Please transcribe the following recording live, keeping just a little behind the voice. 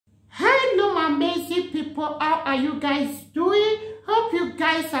amazing people. How are you guys doing? Hope you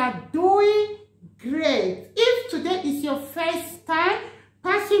guys are doing great. If today is your first time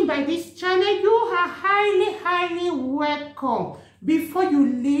passing by this channel, you are highly welcome. Before you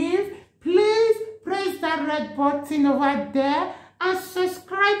leave, please press that red button over there and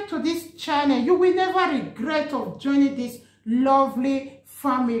subscribe to this channel. You will never regret of joining this lovely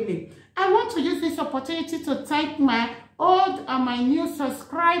family. I want to use this opportunity to thank my old and my new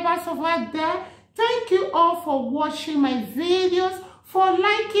subscribers over there. Thank you all for watching my videos, for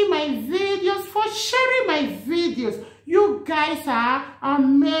liking my videos, for sharing my videos. You guys are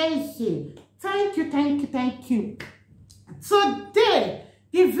amazing. Thank you. Today,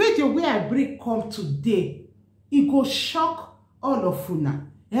 the video where I bring come today, it go shock all of una.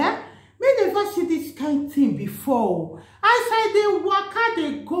 Yeah? Me never see this kind of thing before. As I dey waka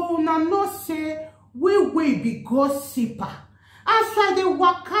dey go, na no say we be gossiper. As I dey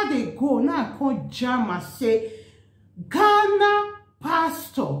waka dey go, na I come jam and say, Ghana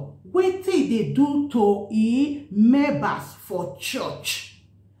pastor, wetin dey do to members for church?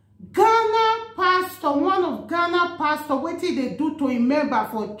 Ghana pastor, one of Ghana pastor, wetin dey do to a member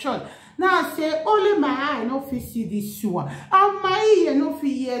for church? Now I say, only my eye no fit see this one, and my ear no fit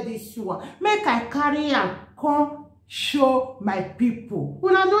hear this one. Make I carry am come show my people.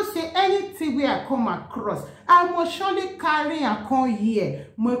 When I don't say anything where I come across, I must surely carry and come here.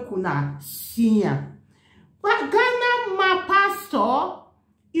 Make una see am. But Ghana my pastor,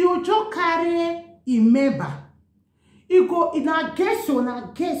 you just carry a member. You go in a guest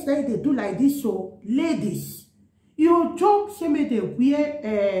like they do like this, so ladies. You just say me they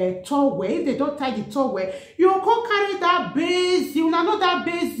wear towel. If they don't tie the towel, you go carry that base. You know that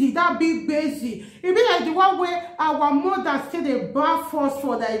base, that big base. It be like the one where our mother say they bath us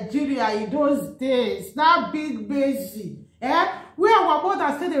for Nigeria in those days. That big base, where our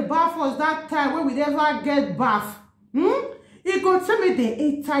mother say they bath us that time when we never get bath. You go tell me they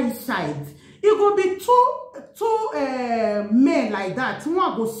enter inside. It go be two men like that.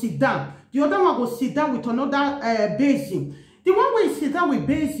 One go sit down. The other one go sit down with another basin. The one where he sit down with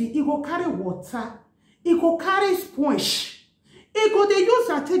basin, he go carry water. He go carry sponge. He go they use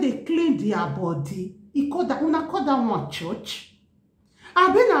that till they clean their body. He call that one church.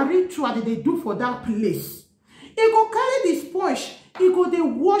 I been a ritual that they do for that place. He go carry the sponge. He go they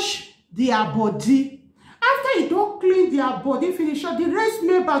wash their body. After he don't clean their body, finish up, the rest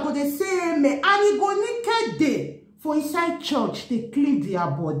member go they say amen. And he go naked there for inside church. They clean their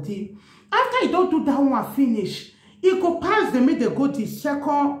body. After he don't do that one finish, he go pass them, they go to the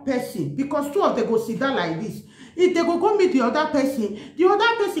second person. Because two of them go sit down like this. If they go meet the other person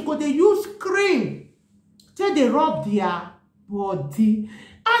go they use cream till they rub their body. And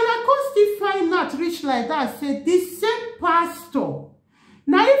I go still find out rich like that. Say the same pastor.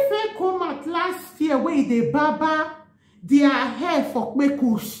 Now if they come at last year where they barber their hair for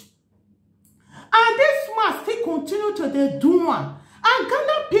kpekus. And this man still continue to the do one. And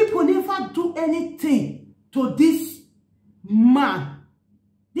Ghana people never do anything to this man,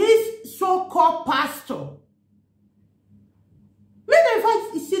 this so-called pastor. Me never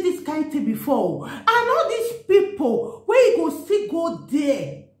see this kind of thing before. And all these people, where you go still go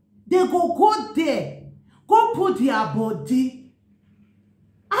there, they go there, go put their body.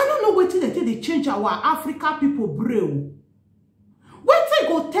 I don't know what they change our African people brain. Wetin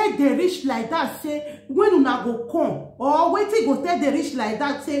go take the rich like that say when una go come, or wetin go take the rich like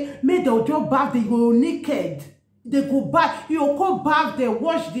that say make they just bath, they go naked, they go bath, you go bath, they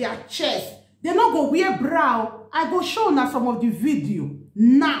wash their chest, they not go wear brow. I go show una some of the video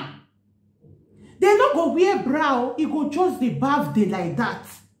now. They not go wear brow, it go just the bath they like that.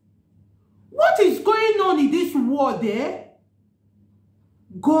 What is going on in this world there?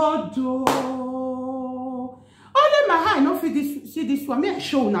 God, only my eye no fit see this one. Me I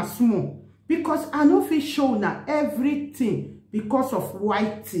show una small because I no fit show una everything because of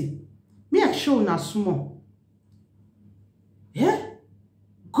white thing. Me I show una small. Yeah,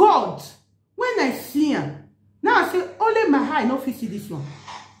 God. When I see him, now I say only my eye no fit see this one.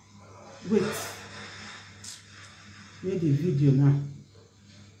 Wait, make the video now.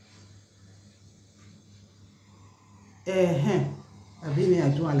 I mean, I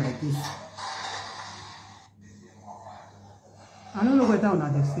do it like this. I don't know whether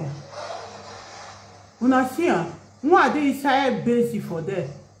una dey see. Una see one dey inside basic for there.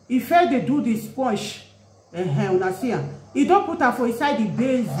 If they do the sponge, una see he don't put her for inside the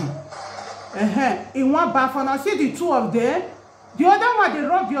basic. In one bath, and I see the two of them. The other one they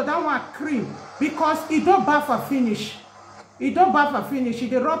rub the other one cream because he don't bath her finish. He don't bath her finish. He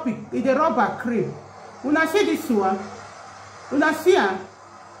dey rub her cream. Una see this one. Una see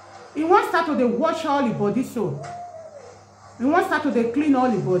He wants start to dey wash all the body so. He wants start to dey clean all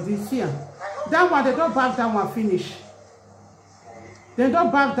the body. See am. That one, they don't bath that one finish. They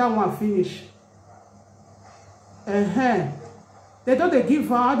don't bath that one finish. They don't they give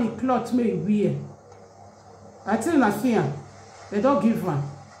her all the clothes may wear. I tell you, I see her. They don't give her.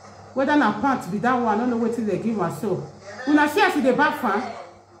 Whether na pants be that one, I don't know what they give her. So, when I see her, see the bath her.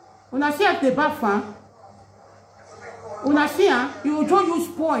 When I see her, the bath her. When I see her, you don't use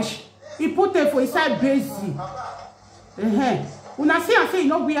sponge. He put it for inside basin. When I see her, say you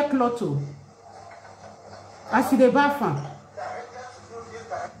don't wear clothes. I see the bath her.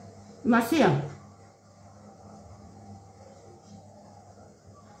 When I see her.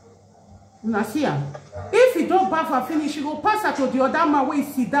 Una see her. If you don't bath her finish, you go pass her to the other man where you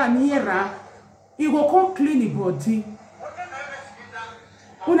sit down near her. You go come clean the body.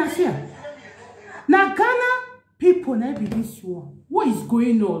 Una see her. Now Ghana people never be this one. What is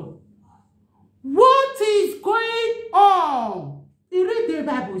going on? What is going on? You read the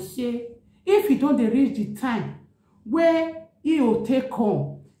Bible say, if you don't reach the time where it will take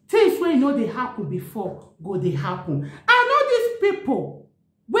on, things where you know they happen before, go they happen. I know these people.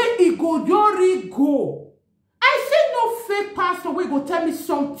 Where he go, Yori go. I say no fake pastor where go tell me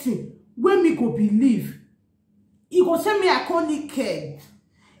something where me go believe. He go say me I can't naked.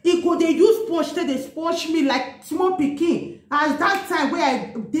 He go they use sponge till they sponge me like small pikin. As that time where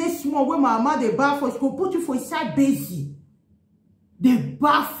I dey small where my mama they bath us, go put you for inside basin. They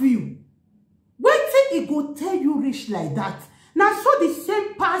bath you. Wait till he go tell you rich like that. Now so the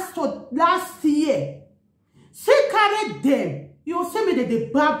same pastor last year say carry them. You say me that they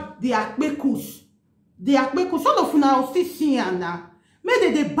bab the akbekus. The akbekus. Some of you now still see now.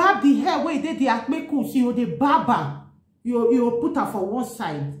 Maybe they bab the hair where they the akbekus. You the barber. You put her for one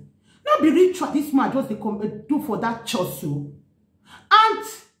side. Not be ritual. This man just they come do for that church. And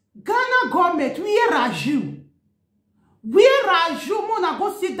Ghana government, where are you? Where are you? Mona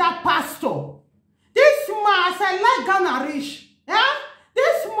go see that pastor. This man, as I like Ghana rich. Eh?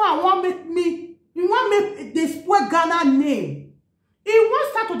 This man want make me. He want make they spoil Ghana name. He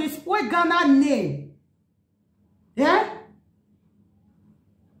wants to destroy Ghana name. Yeah?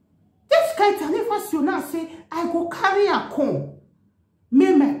 This guy can never see now say, I go carry a con.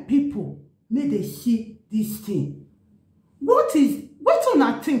 May my people, may they see this thing. What on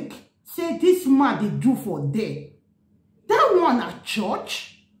I think? Say this man they do for them. That one at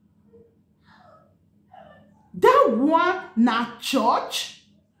church? That one na church?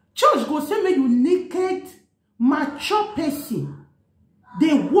 Church go say me you naked, mature person.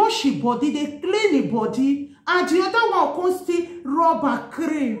 They wash the body, they clean the body, and the other one can still rub a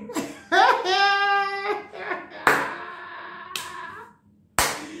cream.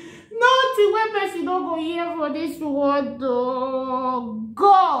 Nothing when person don't go here for this word, oh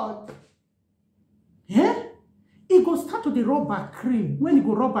God. Yeah? He go start to the rubber cream. When he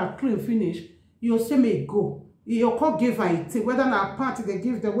go rubber cream finish, you say me go. You can't give her it. Whether na party they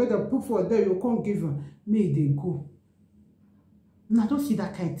give the way they put for there, you can't give her. May they go. I don't see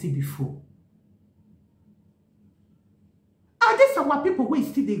that kind of thing before. And these are what people who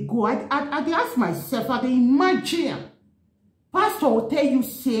still they go. I ask myself, I imagine pastor will tell you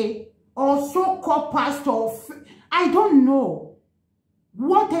say, or so-called pastor, I don't know.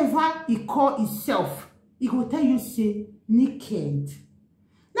 Whatever he call himself, he will tell you say naked.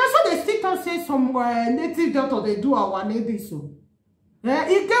 Now so they still say some native doctor they do our native so.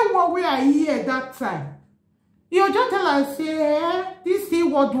 You get what we are here that time. You just tell us, say, this thing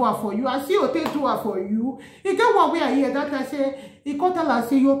what do for you. I see what they do for you. You get what we are here. That I say, you can tell us,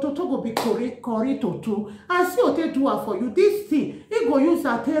 say, your toto go be correct toto. I see what they do for you. This thing, you go use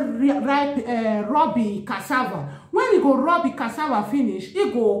that ripe rubby cassava. When you go rubby cassava finish,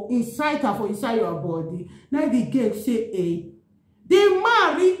 you go inside her for inside your body. Now the girl say, hey, they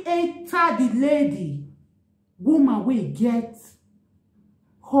marry enter the lady. Woman will get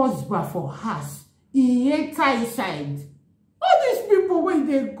husband for house. He enter inside. All these people when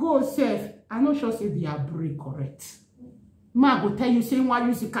they go safe, I'm not sure say they are very correct. Man go tell you say why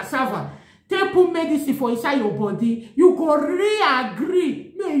use the cassava. Take put medicine for inside your body. You go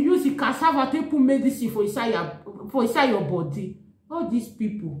re-agree. May use the cassava, take put medicine for inside your body. All these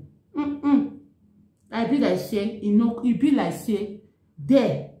people. I be like say, it be like say,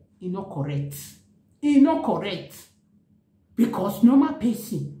 there, not correct. It's not correct. Because normal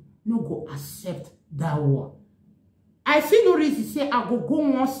person no go accept that one. I see no reason say I go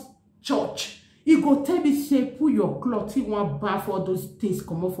once church. He go tell me say put your cloth, you want bath all those things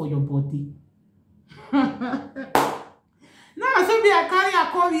come up for your body. Now I say me I carry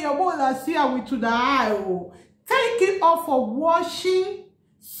a call your bowl and see her with to the eye. Oh. Thank you all for watching.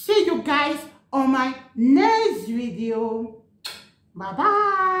 See you. guys on my next video. Bye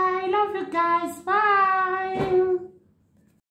bye. Love you guys. Bye.